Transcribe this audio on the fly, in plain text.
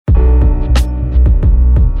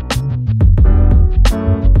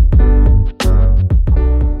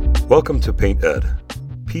Welcome to Paint Ed.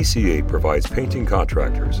 PCA provides painting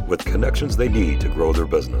contractors with connections they need to grow their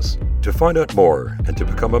business. To find out more and to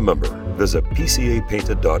become a member, visit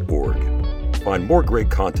pcapainted.org. Find more great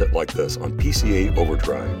content like this on PCA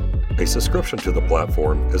Overdrive. A subscription to the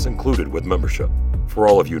platform is included with membership. For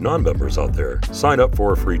all of you non-members out there, sign up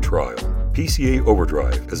for a free trial. PCA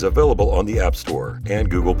Overdrive is available on the App Store and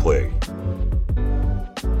Google Play.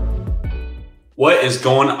 What is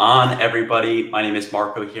going on, everybody? My name is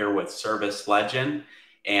Marco here with Service Legend,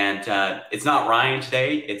 and it's not Ryan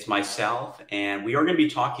today, it's myself, and we are going to be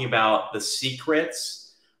talking about the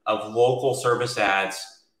secrets of local service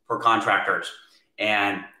ads for contractors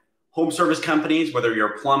and home service companies, whether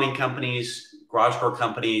you're plumbing companies, garage door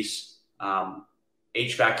companies,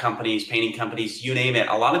 HVAC companies, painting companies, you name it.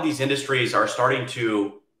 A lot of these industries are starting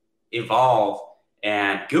to evolve,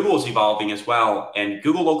 and Google is evolving as well. And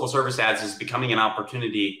Google local service ads is becoming an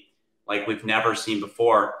opportunity like we've never seen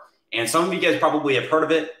before. And some of you guys probably have heard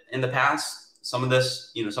of it in the past. Some of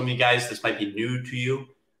this, some of you guys, this might be new to you.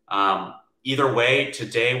 Either way,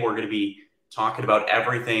 today we're going to be talking about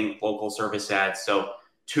everything local service ads. So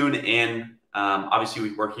tune in.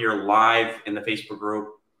 Obviously, we're here live in the Facebook group.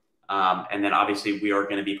 And then obviously we are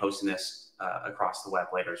going to be posting this across the web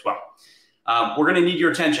later as well. We're going to need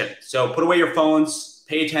your attention. So put away your phones,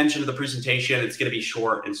 pay attention to the presentation. It's going to be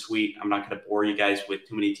short and sweet. I'm not going to bore you guys with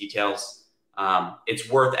too many details. It's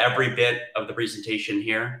worth every bit of the presentation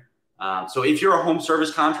here. So if you're a home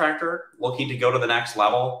service contractor looking to go to the next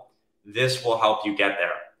level, this will help you get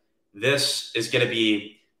there. This is going to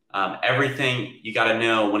be everything you got to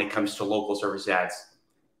know when it comes to local service ads.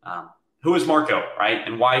 Who is Marco, right?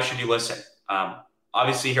 And why should you listen?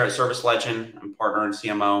 Obviously here at Service Legend, I'm partner and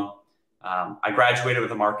CMO. I graduated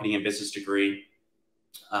with a marketing and business degree.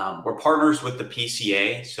 We're partners with the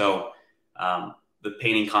PCA. So the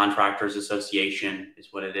Painting Contractors Association is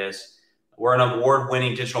what it is. We're an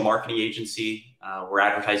award-winning digital marketing agency. We're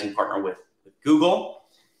advertising partner with Google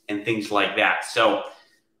and things like that. So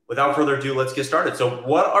without further ado, let's get started. So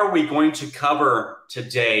what are we going to cover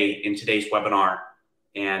today in today's webinar?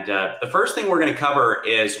 And the first thing we're going to cover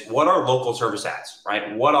is what are local service ads,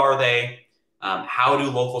 right? What are they? How do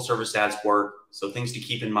local service ads work? So things to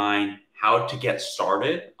keep in mind, how to get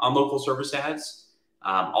started on local service ads,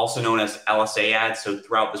 also known as LSA ads. So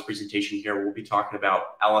throughout this presentation here, we'll be talking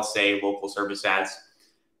about LSA, local service ads.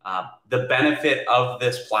 The benefit of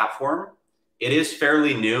this platform, it is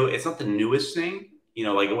fairly new. It's not the newest thing,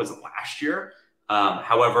 like it was last year.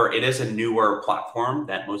 However, it is a newer platform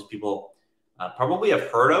that most people probably have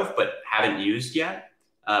heard of, but haven't used yet.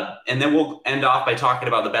 And then we'll end off by talking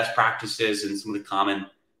about the best practices and some of the common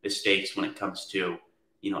mistakes when it comes to,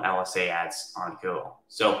 LSA ads on Google.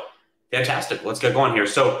 So fantastic. Let's get going here.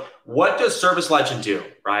 So what does Service Legend do,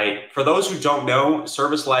 right? For those who don't know,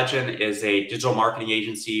 Service Legend is a digital marketing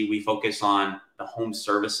agency. We focus on the home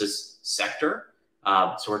services sector.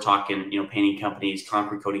 So we're talking, painting companies,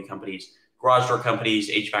 concrete coating companies, garage door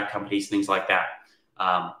companies, HVAC companies, things like that.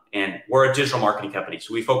 And we're a digital marketing company.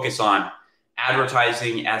 So we focus on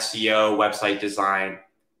advertising, SEO, website design,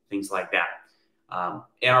 things like that.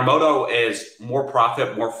 And our motto is more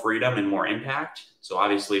profit, more freedom, and more impact. So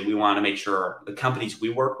obviously we want to make sure the companies we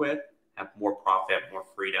work with have more profit, more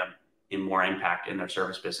freedom, and more impact in their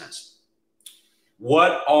service business.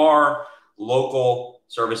 What are local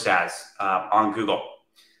service ads on Google?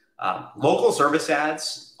 Local service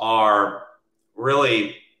ads are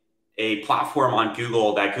really a platform on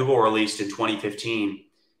Google that Google released in 2015.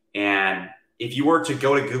 And if you were to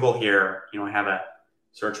go to Google here, I have a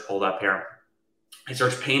search pulled up here. I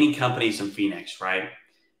search painting companies in Phoenix, right?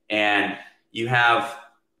 And you have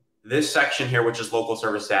this section here, which is local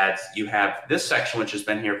service ads. You have this section, which has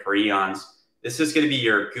been here for eons. This is going to be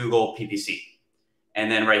your Google PPC.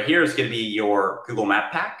 And then right here is going to be your Google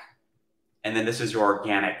Map Pack. And then this is your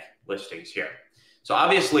organic listings here. So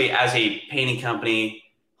obviously, as a painting company,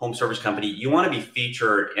 home service company, you want to be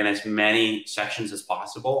featured in as many sections as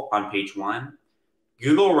possible on page one.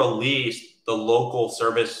 Google released the local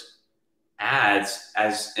service ads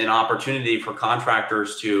as an opportunity for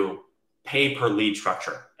contractors to pay per lead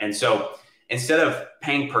structure. And so instead of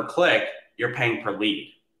paying per click, you're paying per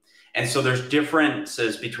lead. And so there's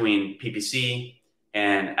differences between PPC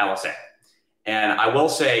and LSA. And I will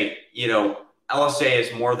say, LSA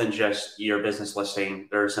is more than just your business listing.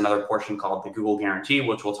 There's another portion called the Google Guarantee,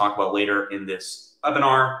 which we'll talk about later in this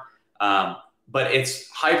webinar. But it's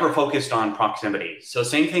hyper-focused on proximity. So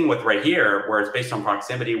same thing with right here, where it's based on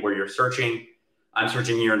proximity, where you're searching. I'm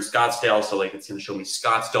searching here in Scottsdale, so it's going to show me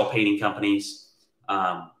Scottsdale painting companies.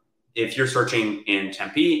 If you're searching in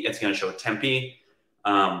Tempe, it's going to show Tempe.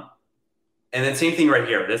 And then same thing right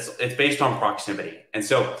here. It's based on proximity. And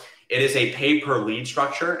so it is a pay per lead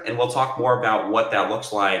structure. And we'll talk more about what that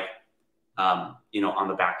looks like, on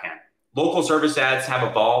the back end. Local service ads have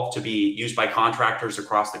evolved to be used by contractors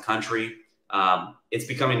across the country. It's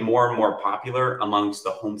becoming more and more popular amongst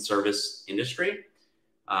the home service industry.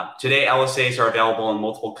 Today, LSAs are available in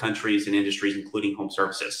multiple countries and industries, including home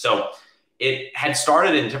services. So it had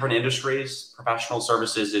started in different industries. Professional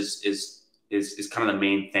services is kind of the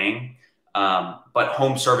main thing. But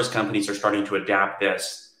home service companies are starting to adapt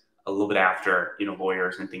this a little bit after,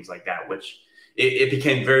 lawyers and things like that, which it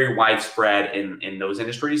became very widespread in those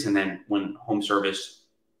industries. And then when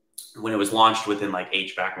it was launched within like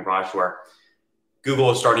HVAC and garage door,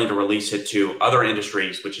 Google is starting to release it to other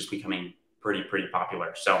industries, which is becoming pretty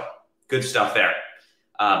popular. So good stuff there.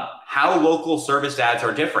 How local service ads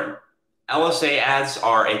are different. LSA ads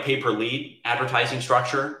are a pay-per-lead advertising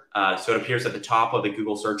structure. So it appears at the top of the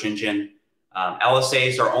Google search engine.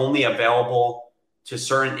 LSAs are only available to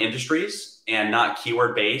certain industries and not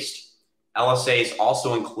keyword-based. LSAs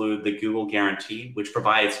also include the Google Guarantee, which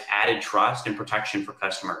provides added trust and protection for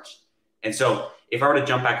customers. And so if I were to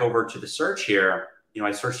jump back over to the search here,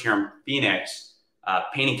 I searched here in Phoenix,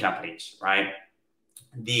 painting companies, right?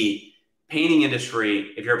 The painting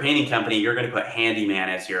industry, if you're a painting company, you're going to put handyman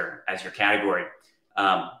as your category.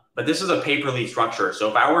 But this is a pay-per-lead structure. So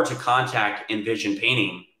if I were to contact Envision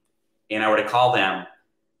Painting and I were to call them,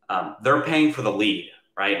 they're paying for the lead,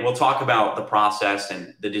 right? And we'll talk about the process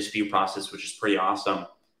and the dispute process, which is pretty awesome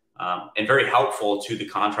and very helpful to the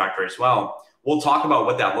contractor as well. We'll talk about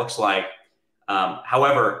what that looks like.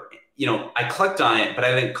 However, I clicked on it, but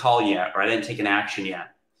I didn't call yet, or I didn't take an action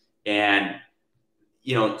yet. And,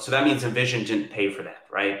 so that means Envision didn't pay for that,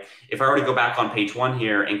 right? If I were to go back on page 1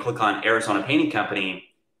 here and click on Arizona Painting Company,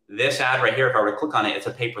 this ad right here, if I were to click on it, it's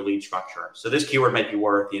a pay-per-lead structure. So this keyword might be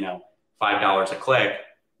worth, $5 a click.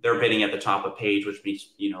 They're bidding at the top of page, which means,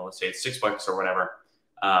 let's say it's $6 or whatever.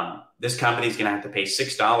 This company is going to have to pay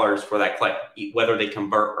 $6 for that click, whether they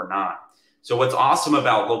convert or not. So what's awesome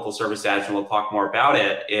about local service ads, and we'll talk more about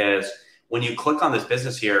it, is when you click on this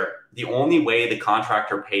business here, the only way the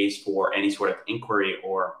contractor pays for any sort of inquiry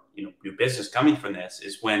or new business coming from this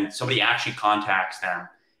is when somebody actually contacts them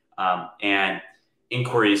and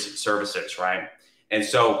inquiries services, right? And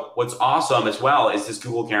so what's awesome as well is this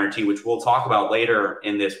Google Guarantee, which we'll talk about later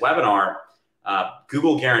in this webinar.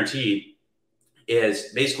 Google Guarantee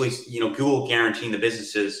is basically, Google guaranteeing the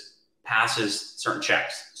businesses passes certain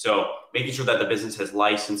checks. So making sure that the business has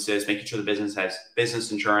licenses, making sure the business has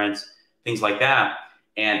business insurance, things like that.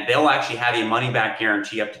 And they'll actually have a money back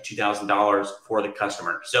guarantee up to $2,000 for the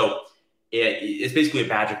customer. So it's basically a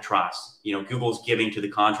badge of trust. Google's giving to the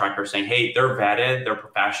contractor saying, hey, they're vetted, they're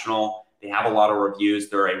professional, they have a lot of reviews,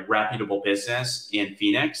 they're a reputable business in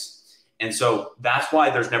Phoenix. And so that's why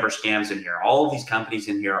there's never scams in here. All of these companies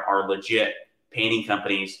in here are legit painting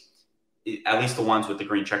companies, at least the ones with the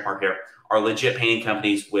green check mark here, are legit painting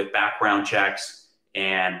companies with background checks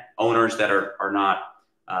and owners that are not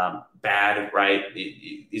bad, right?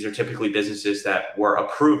 These are typically businesses that were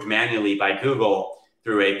approved manually by Google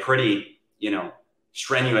through a pretty,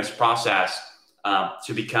 strenuous process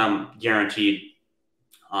to become guaranteed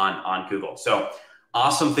on Google. So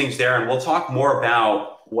awesome things there. And we'll talk more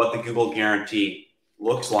about what the Google Guarantee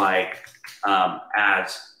looks like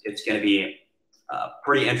as it's going to be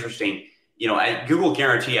pretty interesting. At Google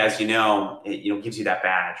Guarantee, as you know, it gives you that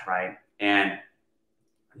badge, right? And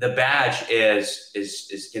the badge is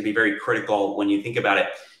going to be very critical when you think about it.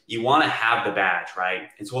 You want to have the badge, right?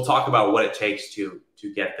 And so we'll talk about what it takes to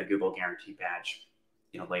get the Google Guarantee badge,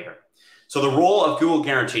 later. So the role of Google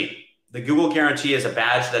Guarantee. The Google Guarantee is a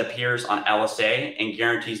badge that appears on LSA and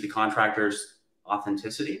guarantees the contractor's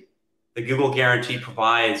authenticity. The Google Guarantee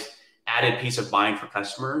provides added peace of mind for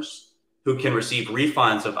customers who can receive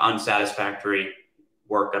refunds of unsatisfactory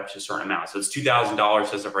work up to a certain amount. So it's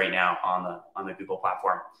 $2,000 as of right now on the Google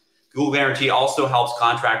platform. Google Guarantee also helps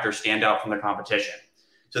contractors stand out from the competition.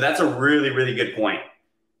 So that's a really, really good point.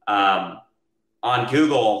 On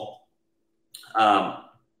Google,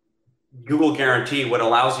 Google Guarantee, what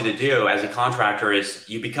allows you to do as a contractor is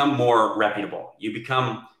you become more reputable. You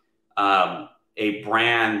become a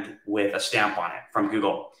brand with a stamp on it from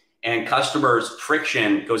Google. And customers'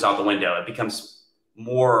 friction goes out the window. It becomes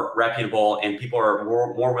more reputable and people are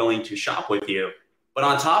more willing to shop with you. But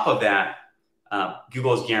on top of that,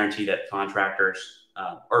 Google is guaranteed that contractors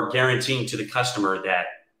are guaranteeing to the customer that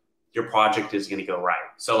your project is going to go right.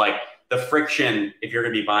 So like the friction, if you're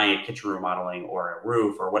going to be buying a kitchen remodeling or a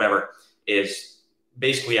roof or whatever, is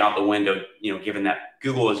basically out the window, given that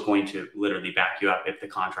Google is going to literally back you up if the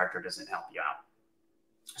contractor doesn't help you out.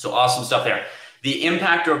 So awesome stuff there. The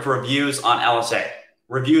impact of reviews on LSA.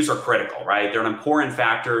 Reviews are critical, right? They're an important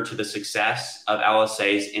factor to the success of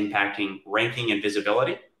LSAs, impacting ranking and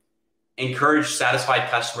visibility. Encourage satisfied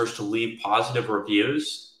customers to leave positive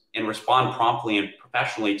reviews and respond promptly and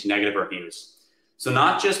professionally to negative reviews. So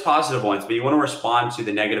not just positive ones, but you want to respond to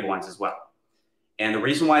the negative ones as well. And the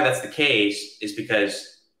reason why that's the case is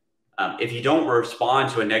because if you don't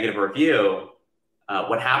respond to a negative review,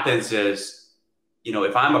 what happens is,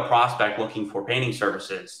 if I'm a prospect looking for painting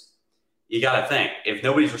services, you got to think, if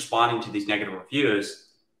nobody's responding to these negative reviews,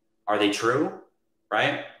 are they true,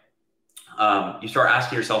 right? You start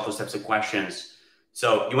asking yourself those types of questions.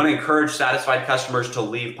 So you want to encourage satisfied customers to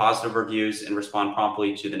leave positive reviews and respond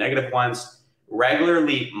promptly to the negative ones.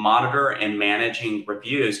 Regularly monitor and managing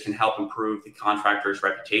reviews can help improve the contractor's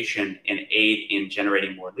reputation and aid in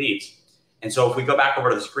generating more leads. And so if we go back over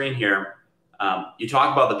to the screen here, you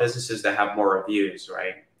talk about the businesses that have more reviews,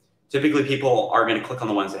 right? Typically, people are going to click on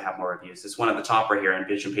the ones that have more reviews. This one at the top right here,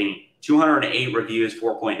 Envision Painting, 208 reviews,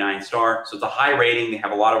 4.9 star. So it's a high rating. They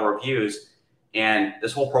have a lot of reviews, and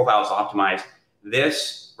this whole profile is optimized.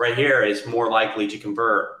 This right here is more likely to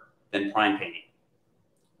convert than Prime Painting.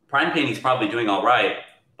 Prime Painting is probably doing all right,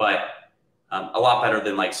 but a lot better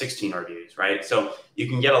than like 16 reviews, right? So you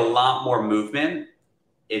can get a lot more movement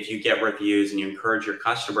if you get reviews and you encourage your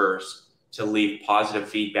customers to leave positive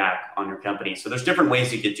feedback on your company. So there's different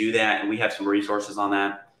ways you could do that, and we have some resources on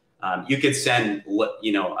that. You could send,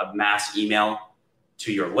 a mass email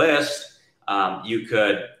to your list. You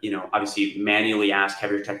could, obviously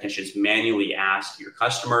have your technicians manually ask your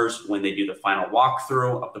customers when they do the final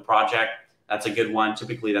walkthrough of the project. That's a good one.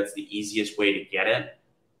 Typically, that's the easiest way to get it.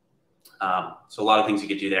 So a lot of things you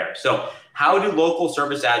could do there. So how do local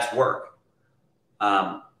service ads work?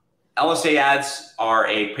 LSA ads are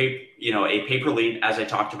a paper lead, as I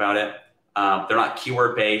talked about it. They're not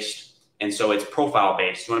keyword based, and so it's profile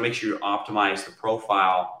based. You want to make sure you optimize the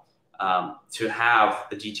profile to have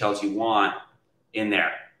the details you want in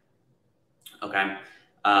there. Okay.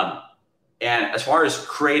 And as far as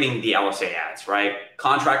creating the LSA ads, right?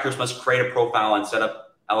 Contractors must create a profile and set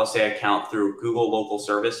up LSA account through Google Local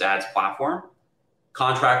Service Ads platform.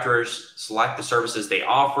 Contractors select the services they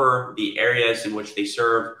offer, the areas in which they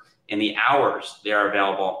serve, and the hours they are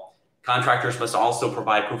available. Contractors must also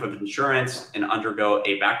provide proof of insurance and undergo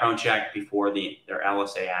a background check before their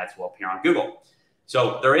LSA ads will appear on Google.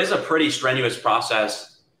 So there is a pretty strenuous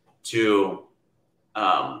process to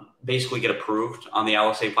basically get approved on the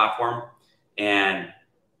LSA platform. And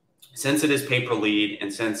since it is pay per lead,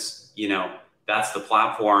 and since, that's the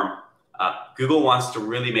platform, Google wants to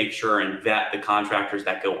really make sure and vet the contractors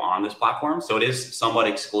that go on this platform. So it is somewhat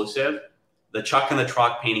exclusive. The Chuck and the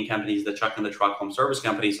Truck painting companies, the Chuck and the Truck home service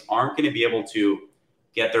companies aren't going to be able to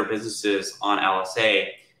get their businesses on LSA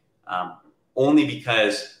only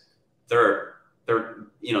because they're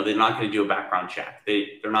not going to do a background check.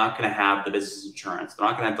 They're not going to have the business insurance. They're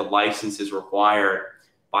not going to have the licenses required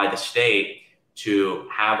by the state to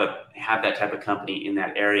have that type of company in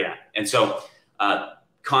that area. And so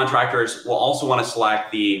contractors will also want to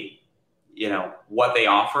select what they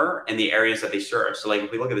offer and the areas that they serve. So like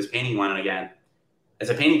if we look at this painting one, and again, as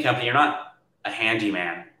a painting company, you're not a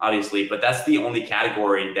handyman, obviously, but that's the only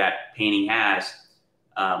category that painting has,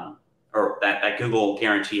 or that Google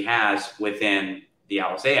guarantee has within the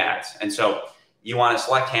LSA ads. And so you want to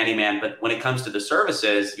select handyman, but when it comes to the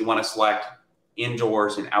services, you want to select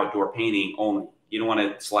indoors and outdoor painting only. You don't want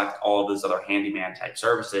to select all of those other handyman type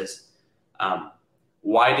services.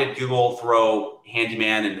 Why did Google throw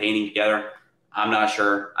handyman and painting together? I'm not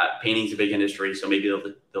sure. Painting's a big industry, so maybe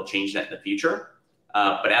they'll change that in the future.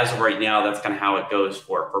 But as of right now, that's kind of how it goes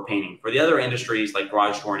for painting. For the other industries like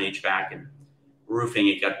garage door and HVAC and roofing,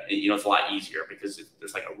 it's a lot easier because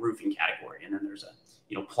there's like a roofing category, and then there's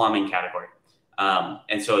a plumbing category,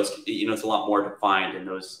 and so it's a lot more defined in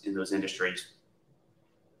those industries.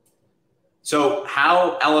 So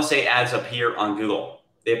how LSA ads appear on Google?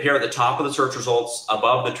 They appear at the top of the search results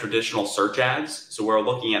above the traditional search ads. So we're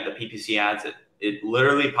looking at the PPC ads. It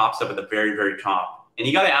literally pops up at the very, very top. And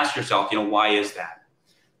you got to ask yourself, why is that?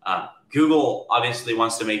 Google obviously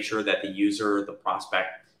wants to make sure that the user, the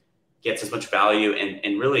prospect, gets as much value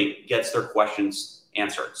and really gets their questions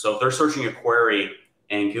answered. So if they're searching a query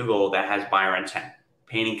in Google that has buyer intent,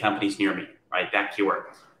 painting companies near me, right? That keyword.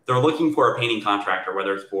 They're looking for a painting contractor,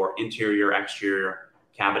 whether it's for interior, exterior,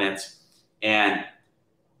 cabinets, and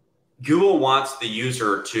Google wants the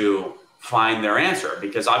user to find their answer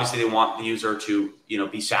because obviously they want the user to,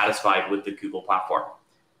 be satisfied with the Google platform.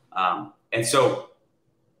 And so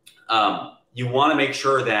you want to make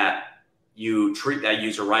sure that you treat that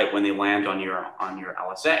user right when they land on your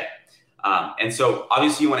LSA. And so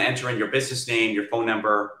obviously you want to enter in your business name, your phone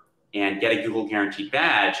number, and get a Google Guaranteed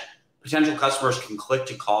badge. Potential customers can click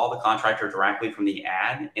to call the contractor directly from the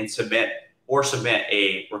ad and submit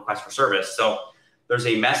a request for service. So there's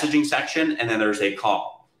a messaging section and then there's a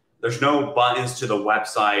call. There's no buttons to the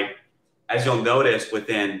website. As you'll notice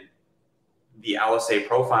within the LSA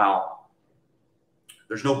profile,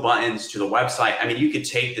 there's no buttons to the website. I mean, you could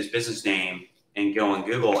take this business name and go on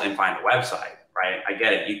Google and find the website, right? I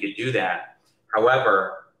get it. You could do that.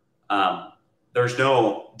 However, there's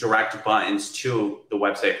no direct buttons to the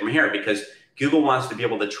website from here because Google wants to be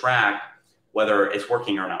able to track whether it's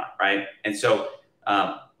working or not, right? And so,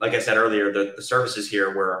 like I said earlier, the services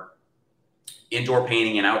here were indoor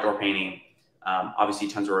painting and outdoor painting. Obviously,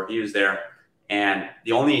 tons of reviews there. And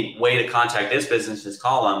the only way to contact this business is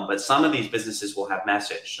call them, but some of these businesses will have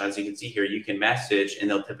message. As you can see here, you can message and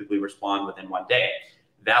they'll typically respond within 1 day.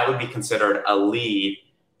 That would be considered a lead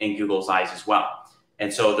in Google's eyes as well.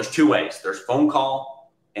 And so there's 2 ways. There's phone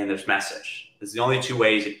call and there's message. This is the only 2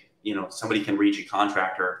 ways, somebody can reach a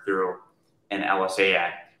contractor through an LSA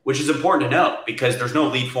ad, which is important to note because there's no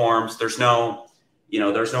lead forms. There's no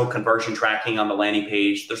conversion tracking on the landing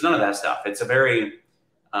page. There's none of that stuff. It's a very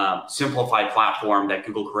simplified platform that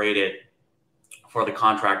Google created for the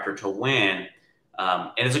contractor to win.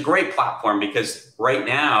 And it's a great platform because right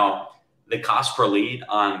now, the cost per lead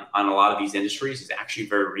on a lot of these industries is actually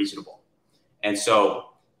very reasonable. And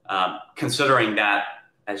so considering that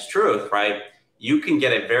as truth, right, you can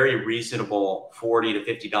get a very reasonable $40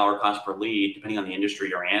 to $50 cost per lead, depending on the industry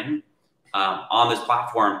you're in, on this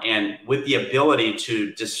platform. And with the ability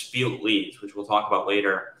to dispute leads, which we'll talk about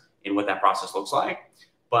later in what that process looks like.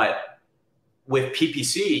 But with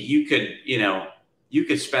PPC, you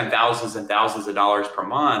could spend thousands and thousands of dollars per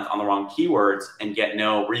month on the wrong keywords and get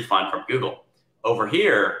no refund from Google. Over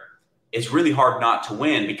here, it's really hard not to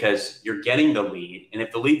win because you're getting the lead. And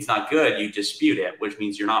if the lead's not good, you dispute it, which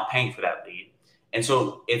means you're not paying for that lead. And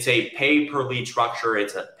so it's a pay per lead structure.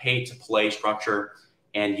 It's a pay to play structure.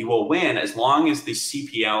 And you will win as long as the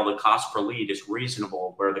CPL, the cost per lead, is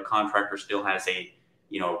reasonable, where the contractor still has a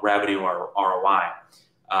revenue or ROI.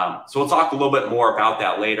 So we'll talk a little bit more about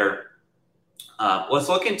that later. Let's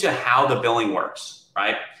look into how the billing works,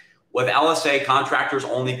 right? With LSA, contractors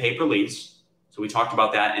only pay per leads. So we talked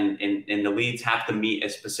about that, and the leads have to meet a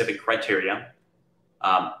specific criteria.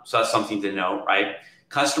 So that's something to know, right?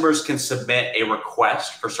 Customers can submit a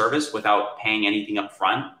request for service without paying anything up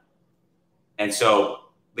front. And so,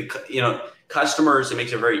 customers,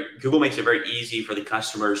 Google makes it very easy for the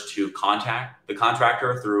customers to contact the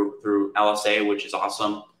contractor through LSA, which is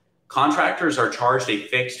awesome. Contractors are charged a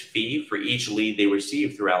fixed fee for each lead they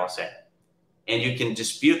receive through LSA. And you can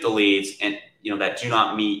dispute the leads and that do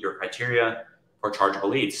not meet your criteria for chargeable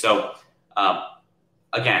leads. So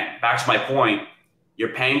again, back to my point, you're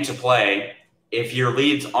paying to play. If your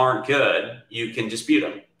leads aren't good, you can dispute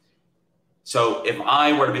them. So if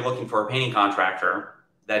I were to be looking for a painting contractor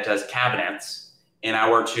that does cabinets and I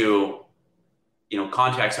were to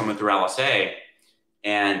contact someone through LSA,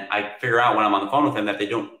 and I figure out when I'm on the phone with them that they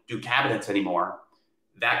don't do cabinets anymore,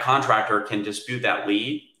 that contractor can dispute that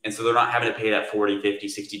lead. And so they're not having to pay that $40, $50,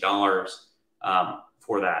 $60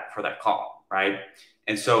 for that call, right?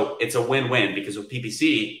 And so it's a win-win because with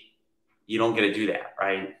PPC, you don't get to do that,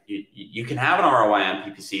 right? You can have an ROI on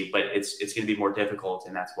PPC, but it's going to be more difficult.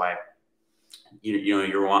 And that's why you're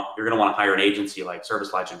going to want to hire an agency like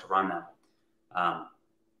Service Legend to run them.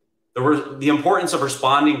 The importance of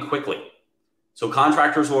responding quickly. So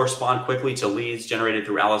contractors will respond quickly to leads generated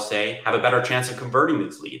through LSA, have a better chance of converting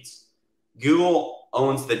these leads. Google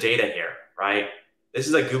owns the data here, right? This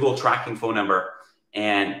is a Google tracking phone number.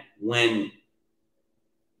 And when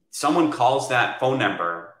someone calls that phone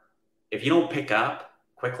number, if you don't pick up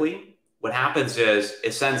quickly, what happens is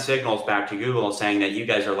it sends signals back to Google saying that you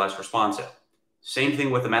guys are less responsive. Same thing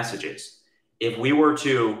with the messages. If we were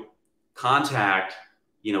to contact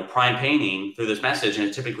Prime Painting through this message, and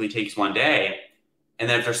it typically takes 1 day. And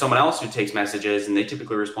then if there's someone else who takes messages and they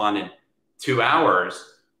typically respond in 2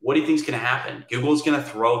 hours, what do you think is going to happen? Google's going to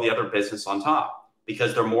throw the other business on top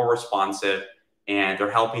because they're more responsive and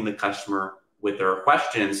they're helping the customer with their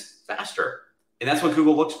questions faster. And that's what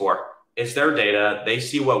Google looks for. It's their data. They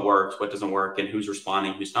see what works, what doesn't work, and who's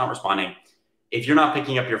responding, who's not responding. If you're not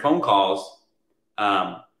picking up your phone calls,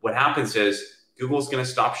 what happens is Google's going to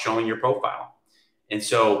stop showing your profile. And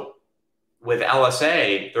so with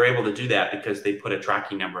LSA, they're able to do that because they put a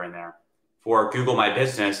tracking number in there. For Google My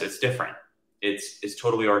Business, it's different. It's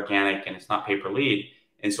totally organic and it's not pay per lead.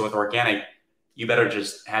 And so with organic, you better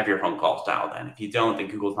just have your phone calls dialed in. If you don't, then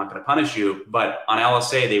Google's not going to punish you. But on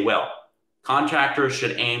LSA, they will. Contractors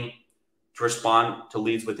should aim to respond to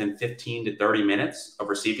leads within 15 to 30 minutes of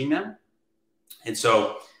receiving them. And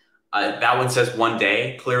so that one says 1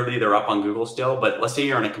 day. Clearly, they're up on Google still. But let's say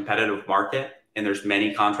you're in a competitive market and there's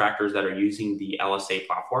many contractors that are using the LSA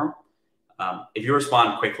platform. If you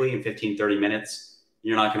respond quickly in 15, 30 minutes,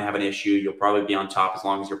 you're not going to have an issue. You'll probably be on top as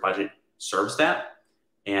long as your budget serves that.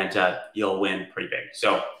 And you'll win pretty big.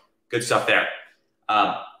 So good stuff there.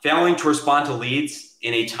 Failing to respond to leads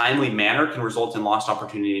in a timely manner can result in lost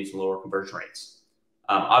opportunities and lower conversion rates.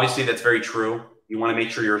 Obviously, that's very true. You want to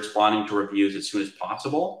make sure you're responding to reviews as soon as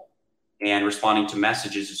possible and responding to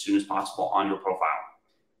messages as soon as possible on your profile.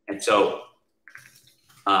 And so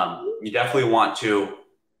you definitely want to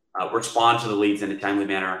respond to the leads in a timely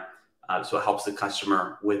manner so it helps the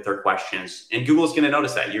customer with their questions. And Google is going to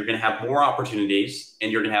notice that. You're going to have more opportunities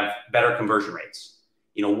and you're going to have better conversion rates.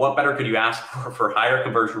 You know, what better could you ask for higher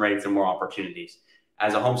conversion rates and more opportunities?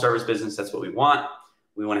 As a home service business, that's what we want.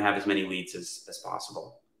 We want to have as many leads as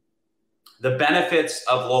possible. The benefits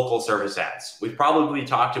of local service ads. We've probably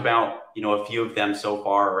talked about, you know, a few of them so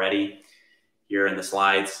far already here in the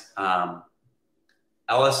slides.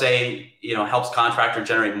 LSA, you know, helps contractor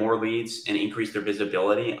generate more leads and increase their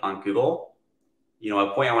visibility on Google. You know,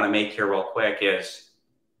 a point I want to make here real quick is,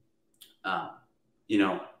 you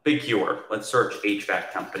know, big keyword. Let's search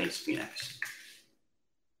HVAC companies, Phoenix.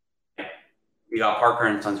 We got Parker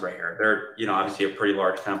and Sons right here. They're, you know, obviously a pretty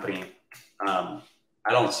large company. I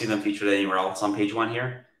don't see them featured anywhere else on page 1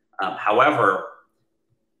 here. However,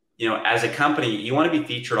 you know, as a company, you want to be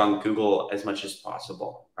featured on Google as much as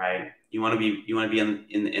possible, right? You want to be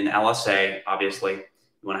in LSA, obviously.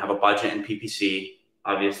 You want to have a budget in PPC,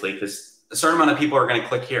 obviously, because a certain amount of people are going to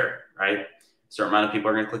click here, right? A certain amount of people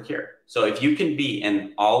are going to click here. So if you can be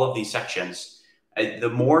in all of these sections, the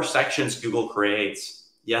more sections Google creates,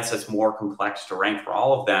 yes, it's more complex to rank for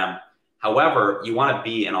all of them. However, you want to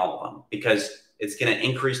be in all of them because it's going to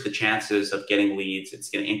increase the chances of getting leads. It's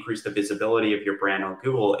going to increase the visibility of your brand on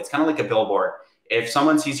Google. It's kind of like a billboard. If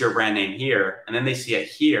someone sees your brand name here, and then they see it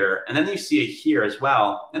here, and then they see it here as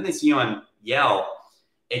well, and they see you on Yelp,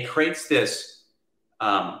 it creates this,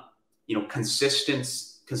 you know,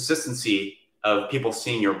 consistency of people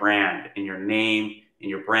seeing your brand and your name and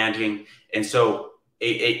your branding. And so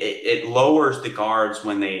it lowers the guards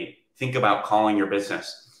when they think about calling your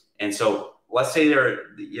business. And so let's say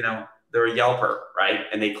they're, you know, they're a Yelper, right?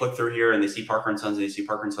 And they click through here and they see Parker and Sons and they see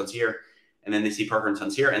Parker and Sons here, and then they see Parker and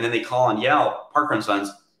Sons here, and then they call on Yelp, Parker and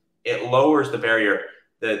Sons. It lowers the barrier.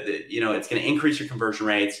 You know, it's going to increase your conversion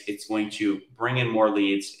rates. It's going to bring in more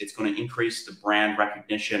leads. It's going to increase the brand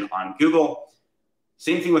recognition on Google.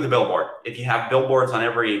 Same thing with the billboard. If you have billboards on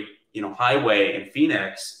every, you know, highway in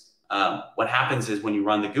Phoenix, what happens is when you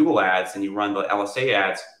run the Google ads and you run the LSA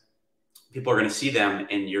ads, people are going to see them,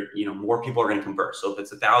 and more people are going to convert. So if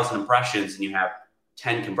it's 1,000 impressions and you have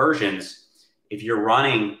 10 conversions, if you're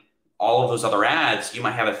running all of those other ads, you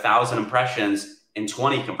might have 1,000 impressions and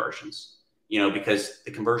 20 conversions, you know, because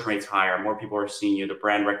the conversion rate's higher, more people are seeing you, the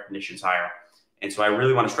brand recognition's higher. And so I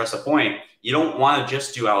really want to stress a point. You don't want to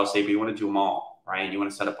just do LSA, but you want to do them all, right? You want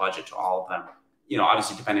to set a budget to all of them, you know,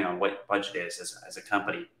 obviously depending on what budget is as a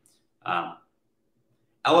company.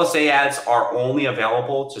 LSA ads are only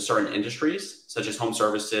available to certain industries, such as home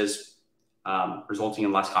services, resulting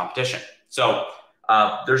in less competition. So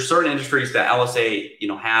there's certain industries that LSA, you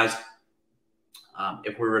know, has.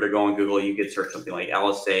 If we were to go on Google, you could search something like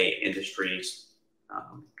LSA industries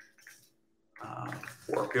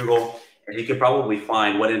for Google, and you could probably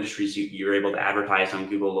find what industries you're able to advertise on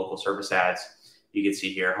Google local service ads. You can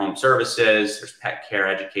see here home services, there's pet care,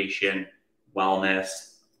 education,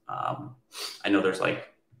 wellness. I know there's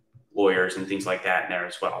like lawyers and things like that in there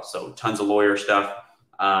as well. So tons of lawyer stuff.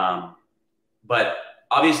 But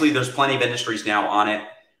obviously there's plenty of industries now on it.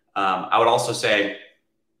 I would also say,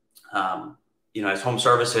 you know, as home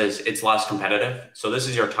services, it's less competitive. So this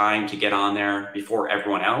is your time to get on there before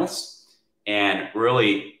everyone else and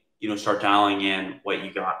really, you know, start dialing in what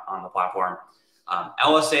you got on the platform.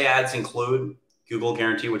 LSA ads include Google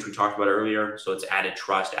Guarantee, which we talked about earlier. So it's added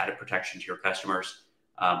trust, added protection to your customers,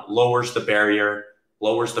 lowers the barrier,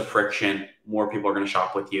 lowers the friction. More people are going to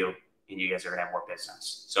shop with you, and you guys are going to have more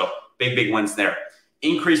business. So big wins there.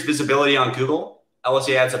 Increased visibility on Google.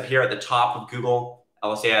 LSA ads appear at the top of Google.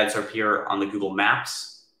 LSA ads appear on the Google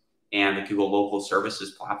Maps and the Google Local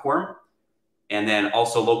Services platform. And then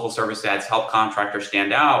also local service ads help contractors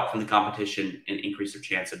stand out from the competition and increase their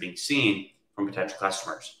chance of being seen from potential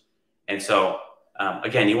customers. And so,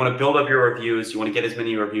 again, you want to build up your reviews. You want to get as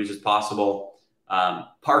many reviews as possible.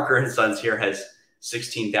 Parker and Sons here has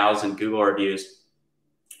 16,000 Google reviews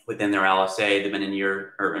within their LSA. They've been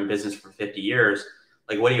in business for 50 years.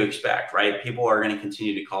 Like, what do you expect, right? People are going to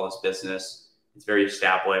continue to call this business. It's very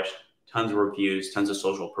established, tons of reviews, tons of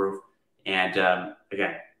social proof. And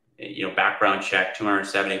again, background check,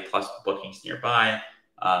 270 plus bookings nearby,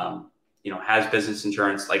 has business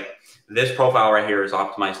insurance. Like, this profile right here is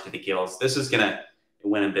optimized to the gills. This is going to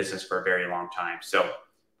win in business for a very long time. So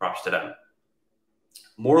props to them.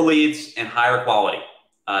 More leads and higher quality.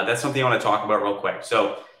 That's something I want to talk about real quick.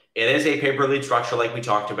 So it is a pay-per-lead structure like we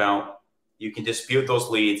talked about. You can dispute those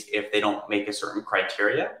leads if they don't make a certain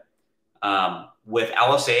criteria. With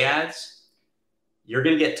LSA ads, you're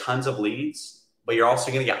going to get tons of leads, but you're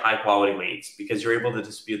also going to get high-quality leads because you're able to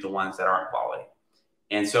dispute the ones that aren't quality.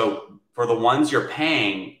 And so for the ones you're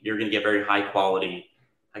paying, you're going to get very high-quality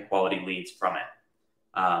leads from it.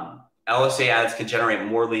 LSA ads can generate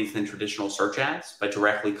more leads than traditional search ads by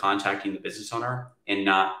directly contacting the business owner and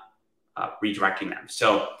not redirecting them.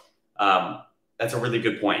 So that's a really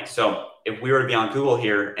good point. So if we were to be on Google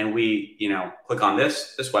here and we, click on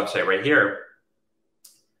this website right here,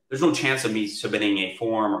 there's no chance of me submitting a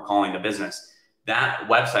form or calling the business. That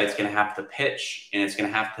website's going to have to pitch, and it's going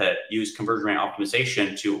to have to use conversion rate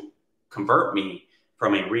optimization to convert me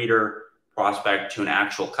from a reader prospect to an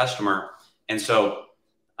actual customer. And so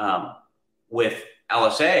with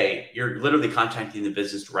LSA, you're literally contacting the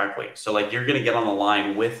business directly. So like, you're going to get on the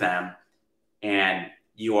line with them and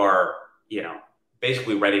you are,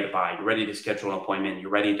 basically ready to buy. You're ready to schedule an appointment.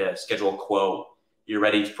 You're ready to schedule a quote. You're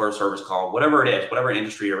ready for a service call, whatever it is, whatever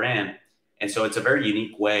industry you're in. And so it's a very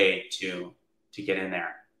unique way to get in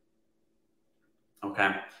there.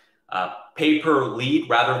 Okay. Pay per lead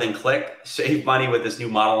rather than click. Save money with this new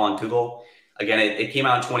model on Google. Again, it came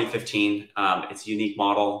out in 2015. It's a unique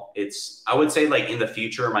model. I would say, like, in the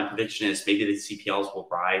future, my prediction is maybe the CPLs will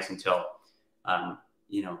rise until,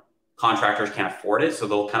 contractors can't afford it. So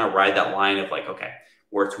they'll kind of ride that line of like, okay,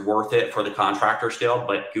 where it's worth it for the contractor still,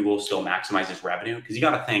 but Google still maximizes revenue. Because you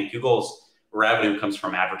got to think, Google's revenue comes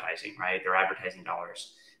from advertising, right? They're advertising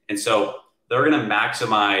dollars. And so they're going to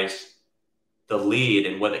maximize the lead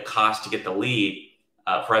and what it costs to get the lead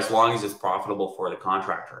for as long as it's profitable for the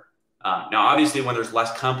contractor. Now, obviously, when there's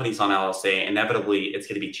less companies on LSA, inevitably it's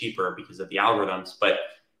going to be cheaper because of the algorithms. But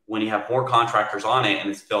when you have more contractors on it and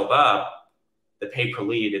it's filled up, the pay per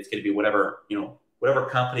lead, it's going to be whatever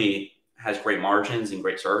company has great margins and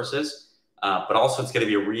great services. But also it's going to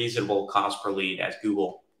be a reasonable cost per lead as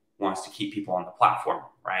Google wants to keep people on the platform,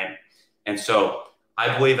 right? And so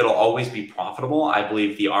I believe it'll always be profitable. I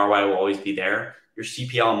believe the ROI will always be there. Your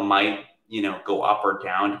CPL might, go up or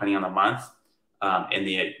down depending on the month.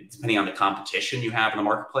 Depending on the competition you have in the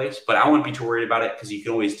marketplace. But I wouldn't be too worried about it because you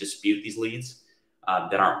can always dispute these leads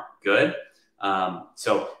that aren't good.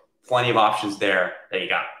 So plenty of options there that you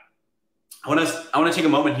got. I want to take a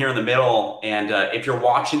moment here in the middle, and if you're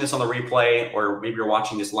watching this on the replay or maybe you're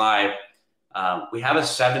watching this live, we have a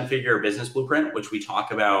 7-figure business blueprint, which we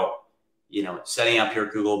talk about, setting up your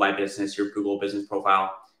Google My Business, your Google business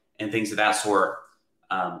profile, and things of that sort.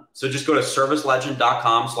 So just go to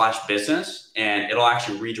servicelegend.com/business and it'll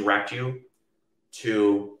actually redirect you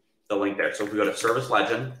to the link there. So if we go to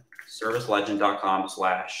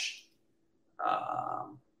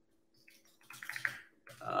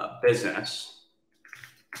servicelegend.com/business,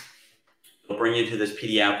 it'll bring you to this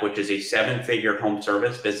PDF, which is a 7-figure home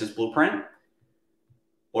service business blueprint.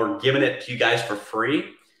 We're giving it to you guys for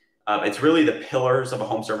free. It's really the pillars of a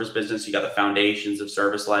home service business. You got the foundations of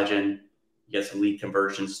Service Legend. You get some lead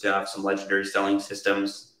conversion stuff, some legendary selling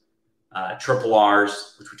systems, triple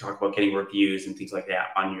R's, which we talk about getting reviews and things like that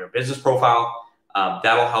on your business profile.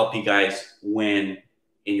 That'll help you guys win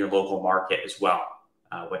in your local market as well,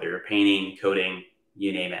 whether you're painting, coding,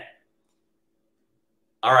 you name it.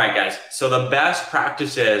 All right, guys. So the best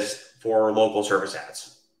practices for local service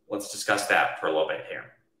ads. Let's discuss that for a little bit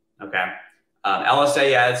here. Okay.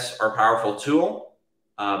 LSA ads are a powerful tool.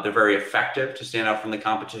 They're very effective to stand out from the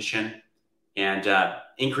competition and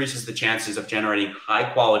increases the chances of generating high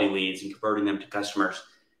quality leads and converting them to customers.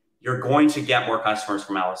 You're going to get more customers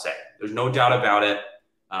from LSA. There's no doubt about it.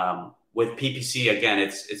 With PPC, again,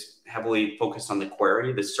 it's heavily focused on the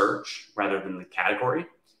query, the search, rather than the category.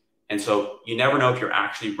 And so you never know if you're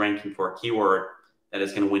actually ranking for a keyword that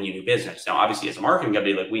is going to win you new business. Now, obviously, as a marketing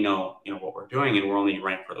company, like, we know, what we're doing, and we're only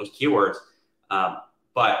ranked for those keywords.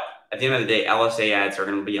 But at the end of the day, LSA ads are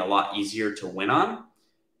going to be a lot easier to win on,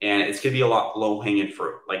 and it's going to be a lot low-hanging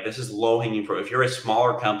fruit. Like, this is low-hanging fruit. If you're a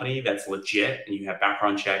smaller company that's legit and you have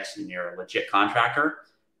background checks and you're a legit contractor,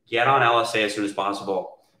 get on LSA as soon as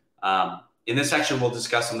possible. in this section, we'll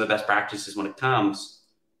discuss some of the best practices when it comes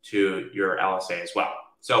to your LSA as well.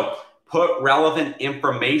 So put relevant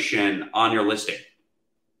information on your listing.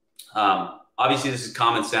 Obviously, this is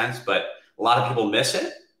common sense, but a lot of people miss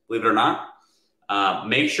it, believe it or not.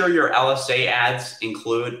 Make sure your LSA ads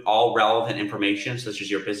include all relevant information, such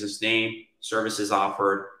as your business name, services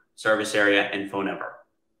offered, service area, and phone number.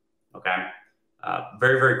 Okay.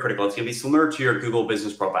 Very, very critical. It's going to be similar to your Google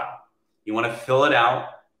business profile. You want to fill it out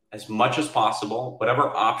as much as possible. Whatever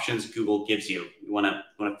options Google gives you, you want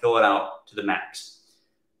to fill it out to the max.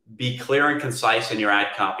 Be clear and concise in your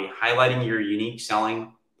ad copy, highlighting your unique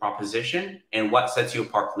selling proposition and what sets you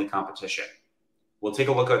apart from the competition. We'll take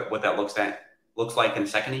a look at what that looks like in a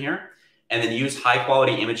second here, and then use high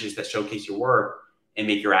quality images that showcase your work and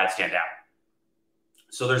make your ad stand out.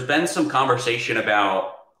 So there's been some conversation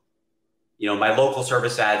about, my local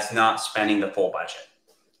service ads not spending the full budget,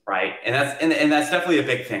 right? And that's definitely a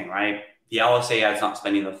big thing, right? The LSA ads not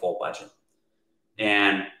spending the full budget.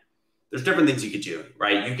 And there's different things you could do,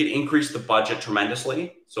 right? You could increase the budget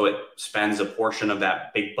tremendously, so it spends a portion of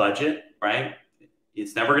that big budget, right?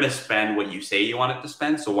 It's never going to spend what you say you want it to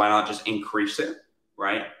spend, so why not just increase it,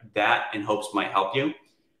 right? That in hopes might help you.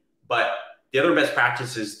 But the other best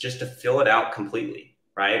practice is just to fill it out completely,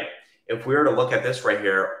 right? If we were to look at this right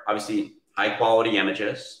here, obviously high quality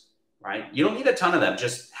images, right? You don't need a ton of them.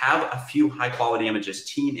 Just have a few high quality images,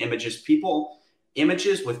 team images,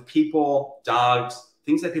 images with people, dogs,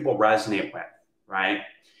 things that people resonate with, right?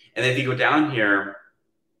 And then if you go down here,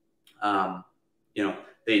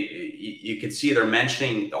 you can see they're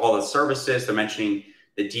mentioning all the services, they're mentioning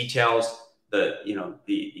the details,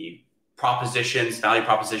 the propositions, value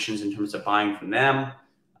propositions in terms of buying from them,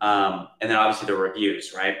 and then obviously the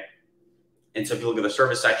reviews, right? And so if you look at the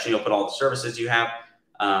service section, you'll put all the services you have.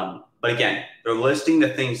 But again, they're listing the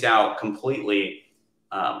things out completely,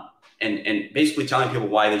 and basically telling people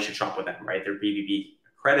why they should shop with them, right? They're BBB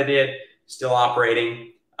accredited, still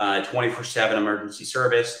operating, 24/7 emergency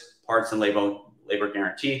service, parts and labor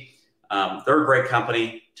guarantee. They're a great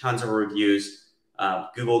company, tons of reviews,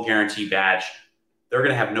 Google guarantee badge. They're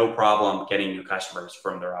going to have no problem getting new customers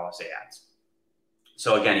from their LSA ads.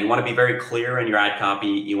 So again, you want to be very clear in your ad copy.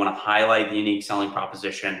 You want to highlight the unique selling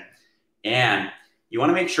proposition, and you want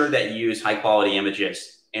to make sure that you use high quality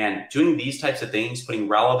images. And doing these types of things, putting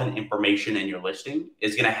relevant information in your listing,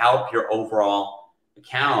 is going to help your overall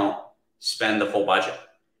account spend the full budget.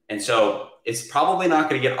 And so it's probably not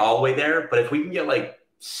going to get all the way there, but if we can get like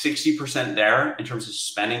 60% there in terms of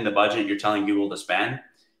spending the budget you're telling Google to spend,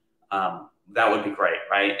 that would be great,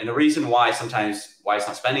 right? And the reason why it's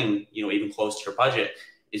not spending, even close to your budget,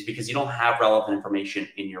 is because you don't have relevant information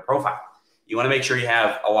in your profile. You want to make sure you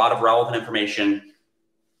have a lot of relevant information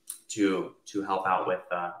to help out with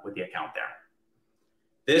the account there.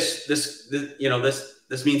 This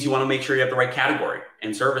means you want to make sure you have the right category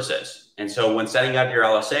and services. And so when setting up your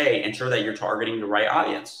LSA, ensure that you're targeting the right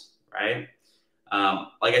audience, right?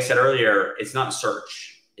 Like I said earlier, it's not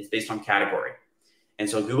search, it's based on category. And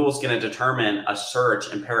so Google's going to determine a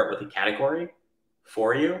search and pair it with a category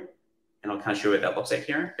for you. And I'll kind of show you what that looks like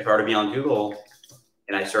here. If I were to be on Google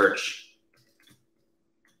and I search,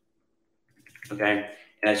 and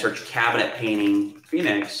I search cabinet painting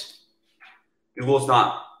Phoenix, Google's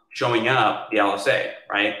not showing up the LSA,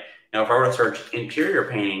 right? Now, if I were to search interior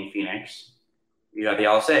painting Phoenix, you have the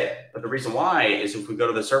LSA. But the reason why is if we go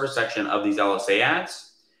to the service section of these LSA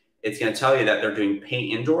ads, it's going to tell you that they're doing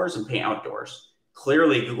paint indoors and paint outdoors.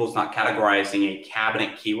 Clearly, Google's not categorizing a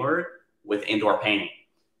cabinet keyword with indoor painting.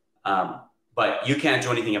 But you can't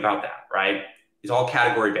do anything about that, right? It's all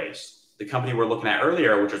category based. The company we're looking at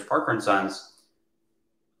earlier, which was Parker & Sons,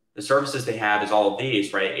 the services they have is all of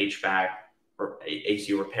these, right? HVAC, or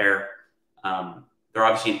AC repair. They're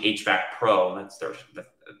obviously an HVAC pro. That's their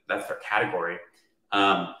category.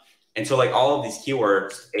 And so like all of these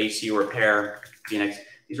keywords, AC repair, Phoenix,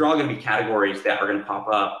 these are all going to be categories that are going to pop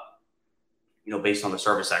up, based on the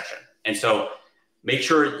service section. And so make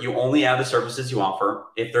sure you only add the services you offer.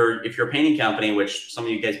 If you're a painting company, which some of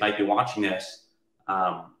you guys might be watching this,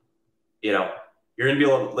 you're going to be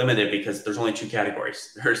a little limited because there's only two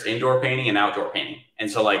categories. There's indoor painting and outdoor painting. And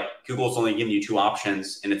so like Google's only giving you two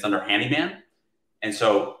options and it's under handyman. And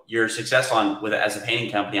so your success as a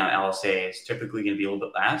painting company on LSA is typically going to be a little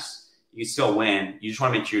bit less. You can still win. You just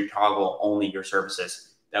want to make sure you toggle only your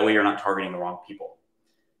services. That way you're not targeting the wrong people.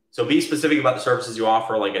 So be specific about the services you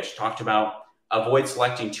offer, like I just talked about. Avoid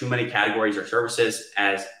selecting too many categories or services,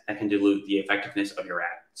 as that can dilute the effectiveness of your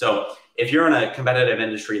ad. So if you're in a competitive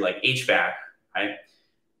industry like HVAC, right,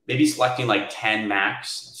 maybe selecting like 10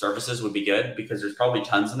 max services would be good because there's probably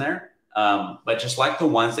tons in there. But just like the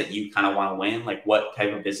ones that you kind of want to win, like what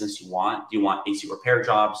type of business you want. Do you want AC repair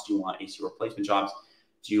jobs? Do you want AC replacement jobs?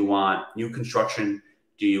 Do you want new construction?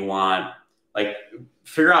 Do you want, like,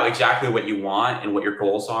 figure out exactly what you want and what your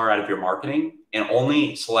goals are out of your marketing, and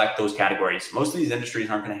only select those categories. Most of these industries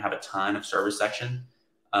aren't going to have a ton of service section,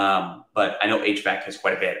 but I know HVAC has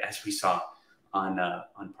quite a bit, as we saw on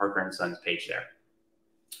Parker and Sons page there.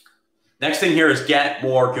 Next thing here is get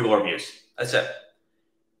more Google reviews. That's it.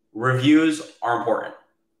 Reviews are important.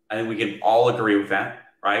 I think we can all agree with that,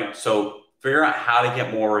 right? So figure out how to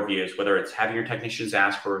get more reviews, whether it's having your technicians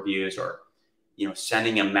ask for reviews, or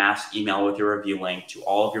sending a mass email with your review link to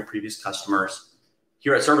all of your previous customers.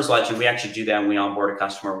 Here at Service Legend, we actually do that. When we onboard a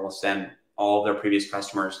customer, we'll send all of their previous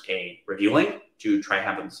customers a review link to try to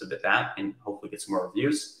have them submit that and hopefully get some more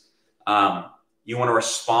reviews. You want to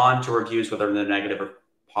respond to reviews, whether they're negative or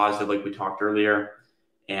positive, like we talked earlier.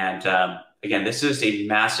 And again, this is a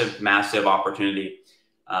massive, massive opportunity.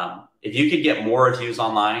 If you could get more reviews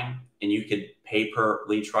online and you could pay per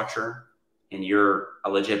lead structure, and you're a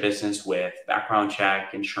legit business with background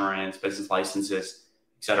check, insurance, business licenses,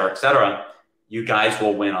 et cetera, you guys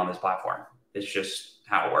will win on this platform. It's just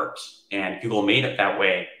how it works. And Google made it that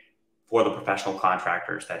way for the professional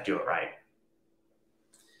contractors that do it right.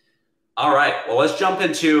 All right, well, let's jump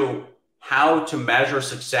into how to measure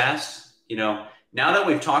success. Now that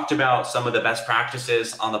we've talked about some of the best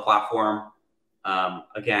practices on the platform,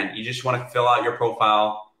 again, you just want to fill out your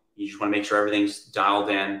profile. You just want to make sure everything's dialed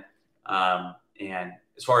in. And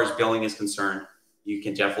as far as billing is concerned, you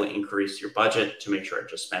can definitely increase your budget to make sure it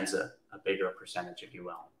just spends a bigger percentage, if you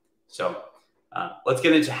will. So let's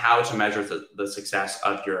get into how to measure the success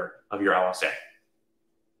of your LSA.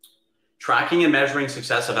 Tracking and measuring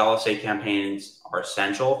success of LSA campaigns are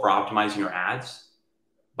essential for optimizing your ads.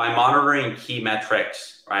 By monitoring key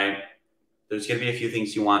metrics, right, there's going to be a few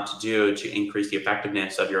things you want to do to increase the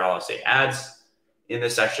effectiveness of your LSA ads. In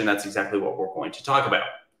this section, that's exactly what we're going to talk about.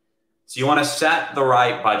 So you want to set the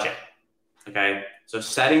right budget, okay? So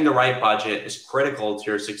setting the right budget is critical to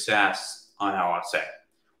your success on LSA.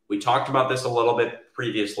 We talked about this a little bit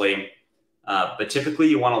previously, but typically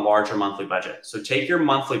you want a larger monthly budget. So take your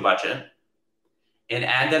monthly budget and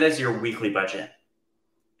add that as your weekly budget.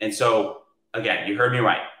 And so, again, you heard me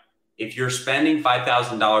right. If you're spending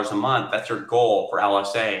 $5,000 a month, that's your goal for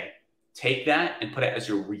LSA. Take that and put it as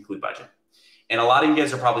your weekly budget. And a lot of you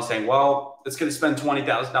guys are probably saying, well, it's going to spend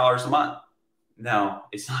 $20,000 a month. No,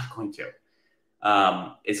 it's not going to.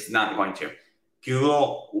 It's not going to.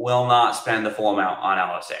 Google will not spend the full amount on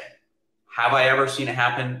LSA. Have I ever seen it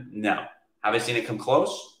happen? No. Have I seen it come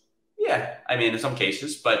close? Yeah, I mean, in some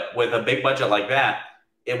cases, but with a big budget like that,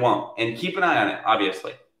 it won't. And keep an eye on it,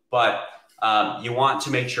 obviously. But you want to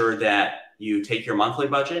make sure that you take your monthly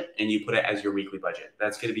budget and you put it as your weekly budget.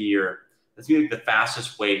 That's going to be the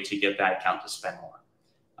fastest way to get that account to spend more.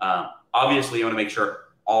 Obviously, you want to make sure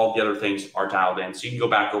all the other things are dialed in. So you can go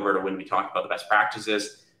back over to when we talked about the best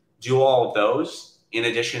practices, do all of those in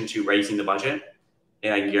addition to raising the budget,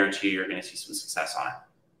 and I can guarantee you're going to see some success on it.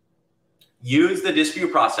 Use the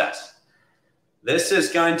dispute process. This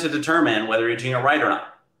is going to determine whether you're doing it right or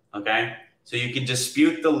not, okay? So you can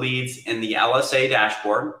dispute the leads in the LSA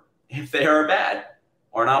dashboard if they are bad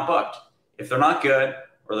or not booked. If they're not good,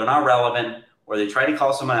 or they're not relevant, or they try to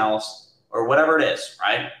call someone else, or whatever it is,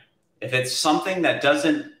 right? If it's something that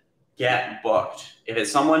doesn't get booked, if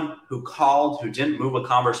it's someone who called, who didn't move a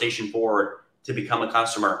conversation forward to become a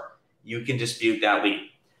customer, you can dispute that lead.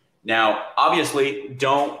 Now, obviously,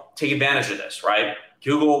 don't take advantage of this, right?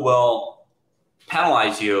 Google will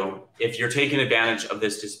penalize you if you're taking advantage of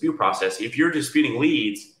this dispute process. If you're disputing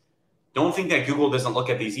leads, don't think that Google doesn't look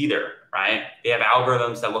at these either, right? They have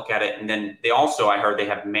algorithms that look at it. And then they also, I heard, they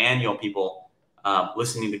have manual people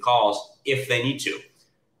listening to calls if they need to.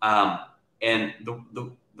 And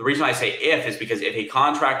the reason I say if is because if a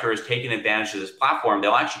contractor is taking advantage of this platform,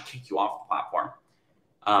 they'll actually kick you off the platform.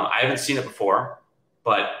 I haven't seen it before,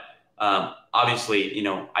 but obviously,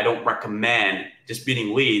 I don't recommend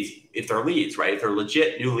disputing leads if they're leads, right? If they're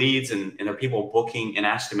legit new leads and they're people booking an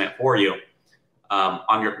estimate for you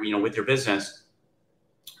on your, with your business,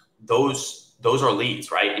 those are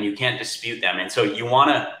leads, right? And you can't dispute them. And so you want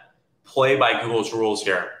to play by Google's rules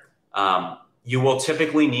here. You will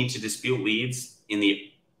typically need to dispute leads in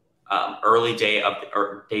the early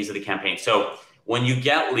days of the campaign. So when you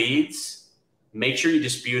get leads, make sure you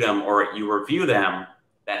dispute them or you review them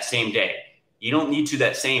that same day. You don't need to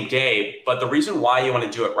that same day, but the reason why you want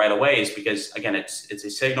to do it right away is because, again, it's a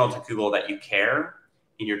signal to Google that you care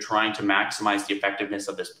and you're trying to maximize the effectiveness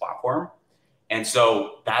of this platform. And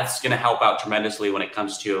so that's going to help out tremendously when it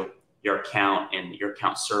comes to your account and your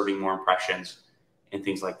account serving more impressions and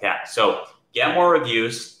things like that. So get more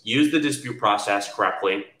reviews, use the dispute process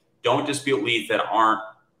correctly. Don't dispute leads that are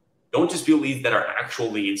actual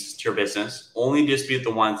leads to your business. Only dispute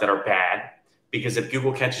the ones that are bad, because if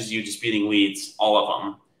Google catches you disputing leads, all of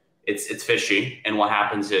them, it's fishy. And what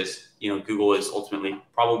happens is, Google is ultimately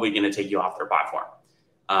probably going to take you off their platform.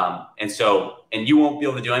 And you won't be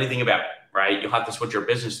able to do anything about it, right? You'll have to switch your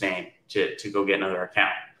business name to go get another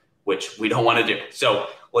account, which we don't want to do. So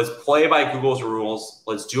let's play by Google's rules.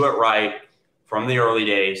 Let's do it right from the early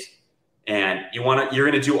days. And you're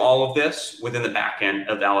going to do all of this within the back end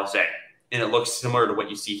of the LSA. And it looks similar to what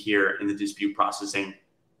you see here in the dispute processing.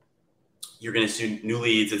 You're going to see new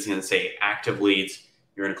leads. It's going to say active leads.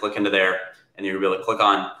 You're going to click into there, and you're going to be able to click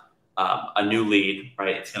on a new lead,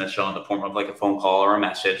 right? It's going to show in the form of like a phone call or a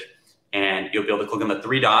message. And you'll be able to click on the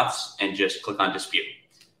 3 dots and just click on dispute.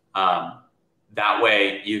 That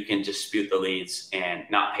way you can dispute the leads and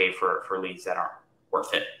not pay for leads that aren't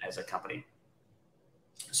worth it as a company.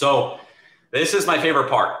 So this is my favorite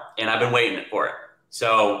part, and I've been waiting for it.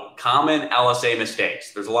 So common LSA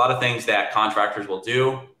mistakes. There's a lot of things that contractors will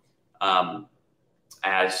do.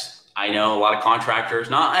 As I know, a lot of contractors,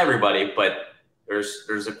 not everybody, but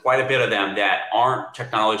there's quite a bit of them that aren't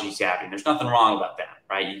technology savvy. There's nothing wrong about that,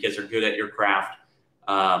 right? You guys are good at your craft.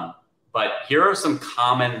 But here are some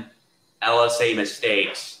common LSA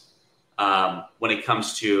mistakes when it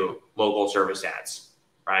comes to local service ads,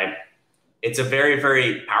 right? It's a very,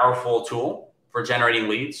 very powerful tool for generating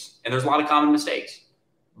leads, and there's a lot of common mistakes.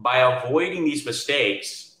 By avoiding these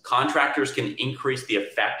mistakes, contractors can increase the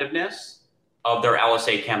effectiveness of their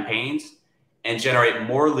LSA campaigns and generate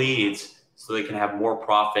more leads so they can have more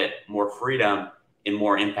profit, more freedom, and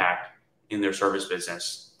more impact in their service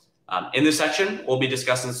business. In this section, we'll be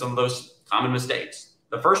discussing some of those common mistakes.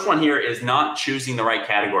 The first one here is not choosing the right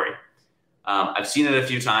category. I've seen it a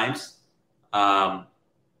few times.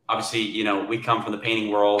 Obviously, we come from the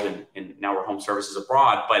painting world and now we're home services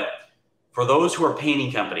abroad. But for those who are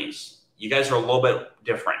painting companies, you guys are a little bit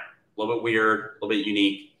different, a little bit weird, a little bit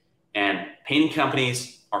unique. And painting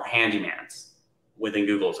companies are handymans within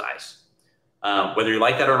Google's eyes. Whether you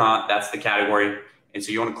like that or not, that's the category. And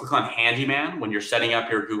so you want to click on handyman when you're setting up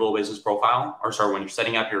your Google business profile, when you're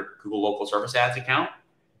setting up your Google local service ads account.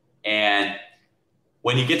 And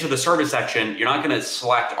when you get to the service section, you're not going to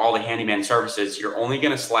select all the handyman services. You're only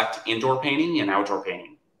going to select indoor painting and outdoor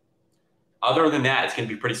painting. Other than that, it's going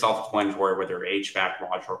to be pretty self-explanatory, whether HVAC,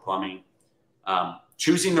 garage, or plumbing.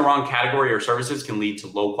 Choosing the wrong category or services can lead to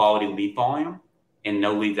low quality lead volume and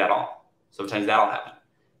no leads at all. Sometimes that'll happen.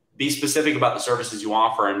 Be specific about the services you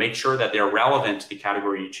offer and make sure that they're relevant to the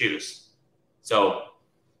category you choose. So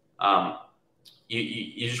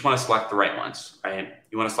you just want to select the right ones, right?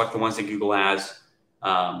 You want to select the ones that Google has.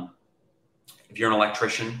 If you're an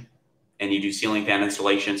electrician and you do ceiling fan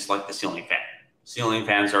installation, select the ceiling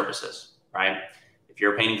fan services, right? If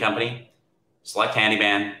you're a painting company, select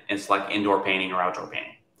handyman and select indoor painting or outdoor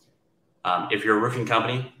painting. If you're a roofing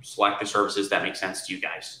company, select the services that make sense to you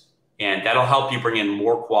guys. And that'll help you bring in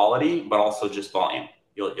more quality, but also just volume.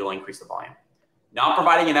 You'll increase the volume. Not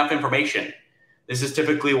providing enough information. This is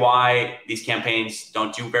typically why these campaigns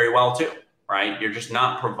don't do very well too, right? You're just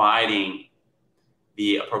not providing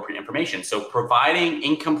the appropriate information. So providing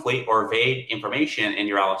incomplete or vague information in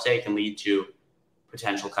your LSA can lead to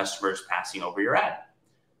potential customers passing over your ad.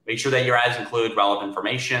 Make sure that your ads include relevant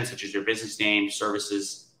information, such as your business name,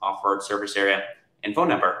 services offered, service area, and phone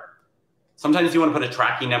number. Sometimes you want to put a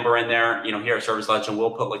tracking number in there. Here at Service Legend, we'll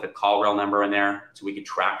put like a call rail number in there so we can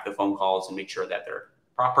track the phone calls and make sure that they're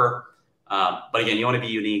proper. But again, you want to be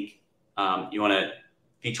unique. You want to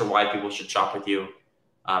feature why people should shop with you.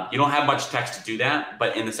 You don't have much text to do that,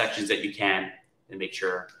 but in the sections that you can, and make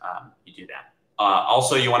sure you do that.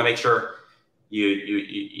 Also, you want to make sure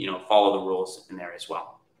you follow the rules in there as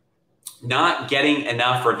well. Not getting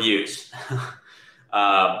enough reviews.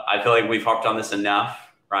 I feel like we've harped on this enough,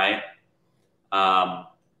 right?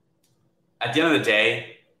 At the end of the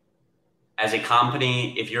day, as a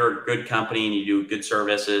company, if you're a good company and you do good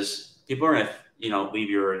services, people are going to, leave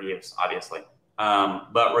your reviews, obviously.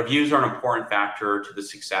 But reviews are an important factor to the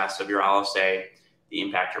success of your LSA. They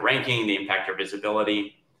impact your ranking, they impact your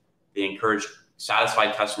visibility. They encourage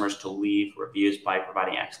satisfied customers to leave reviews by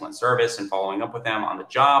providing excellent service and following up with them on the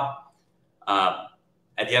job.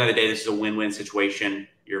 At the end of the day, this is a win-win situation.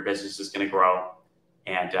 Your business is going to grow,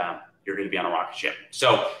 and you're going to be on a rocket ship.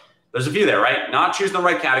 So there's a few there, right? Not choosing the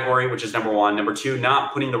right category, which is number one. Number two,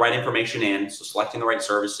 not putting the right information in, so selecting the right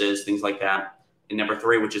services, things like that. And number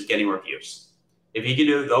three, which is getting reviews. If you can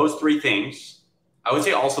do those three things, I would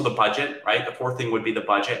say also the budget, right? The fourth thing would be the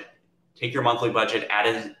budget. take your monthly budget, add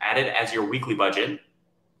it as your weekly budget.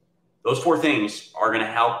 Those 4 things are going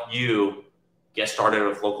to help you get started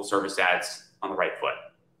with local service ads on the right foot.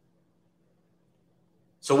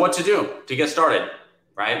 So what to do to get started,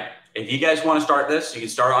 right? If you guys want to start this, you can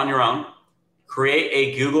start on your own. Create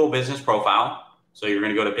a Google business profile. So you're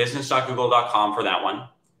going to go to business.google.com for that one.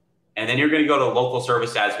 And then you're going to go to local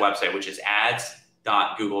service ads website, which is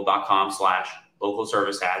ads.google.com/local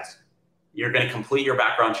service ads. You're going to complete your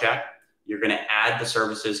background check. You're going to add the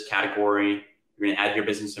services category. You're going to add your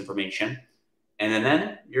business information. And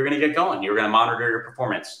then you're going to get going. You're going to monitor your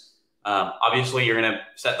performance. Obviously, you're going to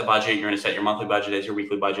set the budget. You're going to set your monthly budget as your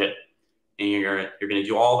weekly budget. And you're going to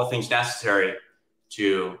do all the things necessary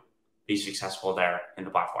to be successful there in the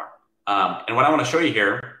platform. And what I want to show you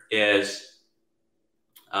here is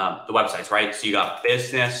the websites, right? So you got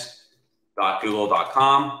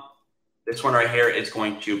business.google.com. This one right here is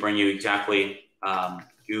going to bring you exactly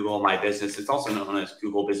Google My Business. It's also known as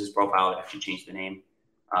Google Business Profile. It actually changed the name.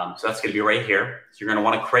 So that's going to be right here. So you're going to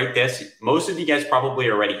want to create this. Most of you guys probably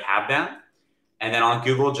already have that. And then on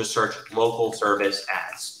Google, just search local service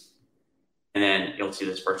ads. And then you'll see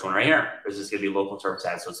this first one right here. This is going to be local service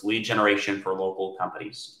ads. So it's lead generation for local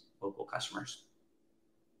companies, local customers.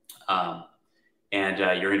 You're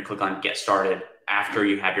going to click on Get Started after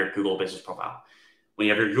you have your Google Business Profile. When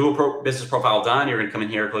you have your Google Business Profile done, you're going to come in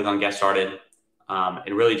here, click on Get Started,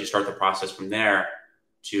 and really just start the process from there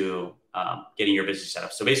to getting your business set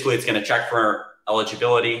up. So basically, it's going to check for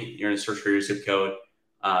eligibility. You're going to search for your zip code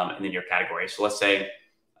and then your category. So let's say,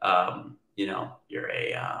 you're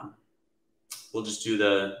a, we'll just do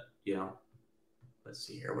the, let's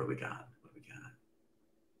see here, what we got.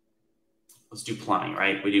 Let's do plumbing,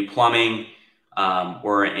 right? We do plumbing.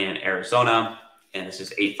 We're in Arizona, and this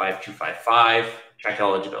is 85255. Check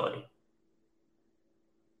eligibility.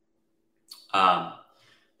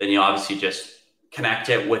 Then you obviously just connect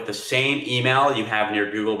it with the same email you have in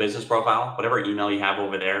your Google Business Profile. Whatever email you have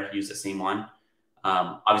over there, use the same one.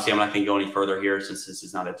 Obviously, I'm not going to go any further here since this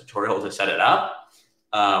is not a tutorial to set it up.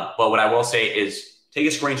 But what I will say is take a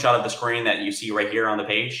screenshot of the screen that you see right here on the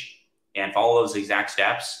page and follow those exact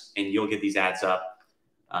steps, and you'll get these ads up.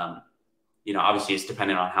 Obviously, it's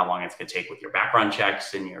dependent on how long it's going to take with your background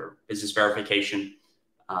checks and your business verification.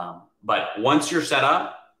 But once you're set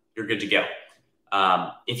up, you're good to go.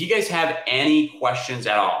 If you guys have any questions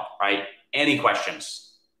at all, right? Any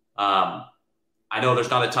questions? I know there's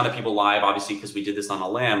not a ton of people live, obviously, because we did this on a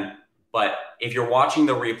limb. But if you're watching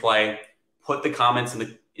the replay, put the comments in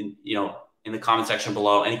the comment section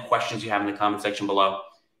below. Any questions you have in the comment section below.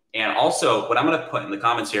 And also, what I'm going to put in the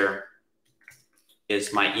comments here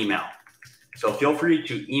is my email. So feel free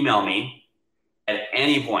to email me at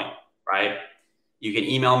any point, right? You can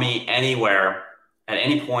email me anywhere at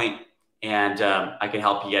any point, and I can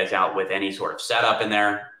help you guys out with any sort of setup in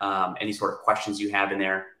there, any sort of questions you have in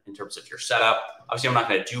there in terms of your setup. Obviously, I'm not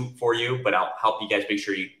going to do for you, but I'll help you guys make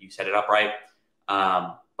sure you set it up right.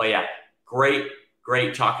 But yeah, great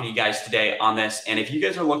talking to you guys today on this. And if you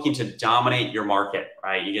guys are looking to dominate your market,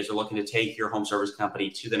 right? You guys are looking to take your home service company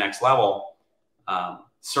to the next level.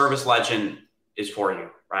 Service Legend is for you,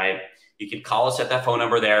 right? You could call us at that phone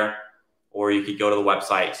number there, or you could go to the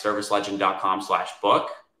website,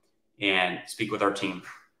 servicelegend.com/book, and speak with our team.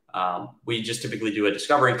 We just typically do a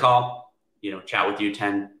discovery call, chat with you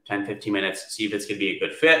 10, 15 minutes, see if it's going to be a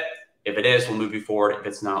good fit. If it is, we'll move you forward. If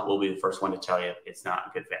it's not, we'll be the first one to tell you it's not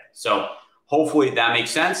a good fit. So hopefully that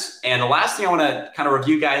makes sense. And the last thing I want to kind of leave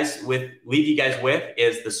you guys with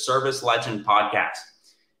is the Service Legend podcast.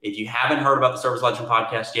 If you haven't heard about the Service Legend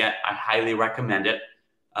podcast yet, I highly recommend it.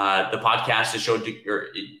 The podcast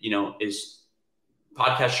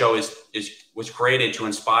was created to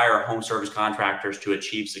inspire home service contractors to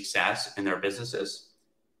achieve success in their businesses.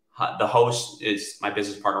 The host is my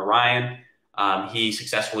business partner, Ryan. He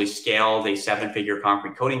successfully scaled a 7-figure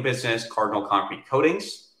concrete coating business, Cardinal Concrete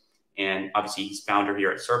Coatings. And obviously he's founder here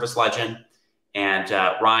at Service Legend. And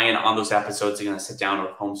Ryan, on those episodes, is going to sit down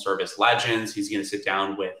with home service legends. He's going to sit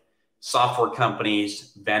down with software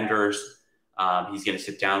companies, vendors. He's going to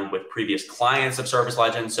sit down with previous clients of Service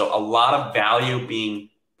Legend. So a lot of value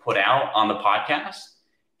being put out on the podcast.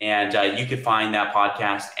 And you can find that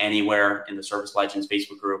podcast anywhere in the Service Legends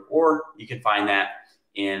Facebook group, or you can find that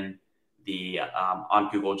in the on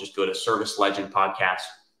Google. Just go to Service Legend Podcast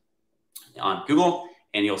on Google,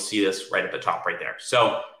 and you'll see this right at the top right there.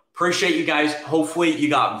 So appreciate you guys. Hopefully you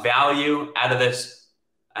got value out of this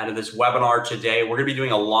webinar today. We're going to be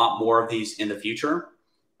doing a lot more of these in the future.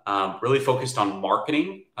 Really focused on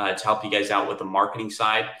marketing to help you guys out with the marketing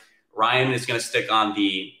side. Ryan is going to stick on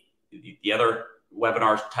the other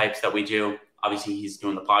webinar types that we do. obviously he's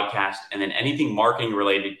doing the podcast, and then anything marketing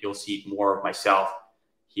related, you'll see more of myself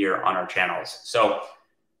here on our channels. So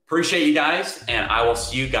appreciate you guys, and I will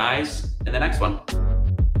see you guys in the next one.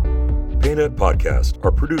 PaintNet podcasts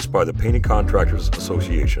are produced by the Painting Contractors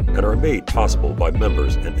Association and are made possible by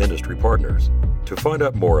members and industry partners. To find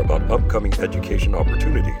out more about upcoming education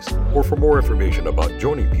opportunities or for more information about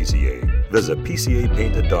joining PCA, visit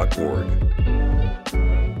pcapainted.org.